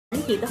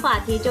本题的话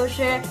题就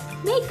是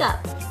makeup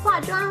化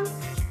妆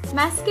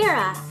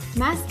mascara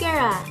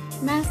mascara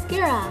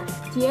mascara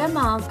睫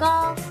毛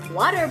膏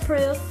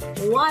waterproof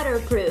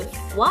waterproof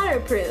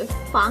waterproof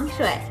防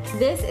水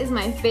This is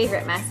my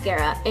favorite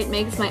mascara. It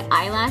makes my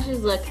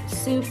eyelashes look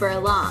super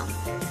long.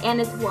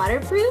 And it's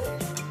waterproof,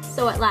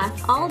 so it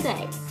lasts all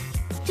day.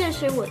 这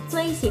是我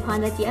最喜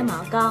欢的睫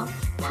毛膏，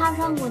它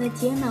让我的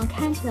睫毛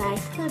看起来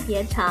特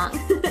别长，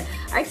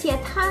而且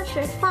它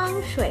是防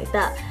水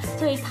的，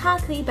所以它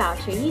可以保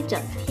持一整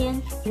天。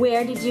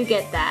Where did you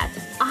get that?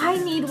 I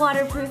need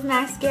waterproof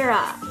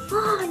mascara.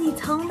 啊，你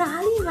从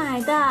哪里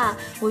买的？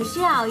我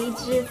需要一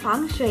支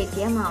防水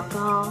睫毛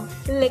膏。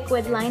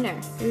Liquid liner,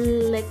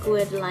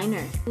 liquid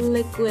liner,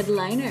 liquid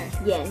liner.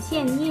 眼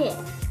线液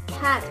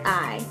cat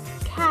eye,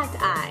 cat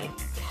eye,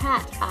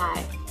 cat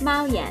eye.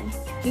 猫眼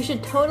You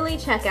should totally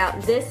check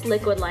out this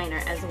liquid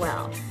liner as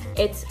well.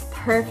 It's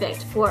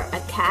perfect for a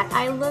cat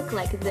eye look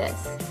like this.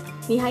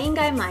 你还应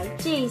该买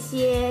这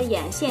些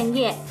眼线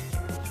液，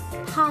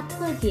它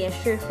特别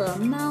适合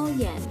猫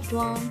眼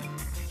妆，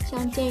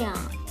像这样。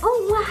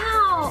Oh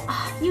wow!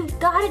 You've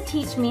got to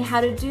teach me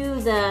how to do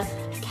the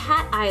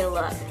cat eye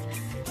look.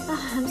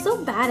 I'm so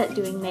bad at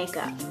doing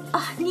makeup.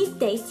 你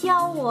得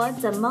教我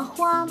怎么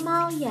画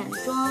猫眼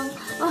妆。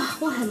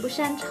我很不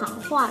擅长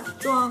化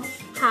妆。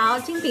好，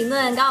请评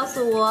论告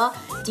诉我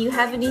Do you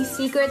have any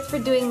secrets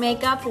for doing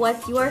makeup?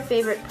 What's your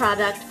favorite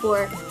product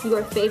for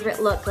your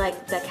favorite look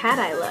like the cat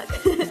eye look?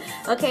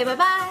 Okay,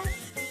 bye-bye!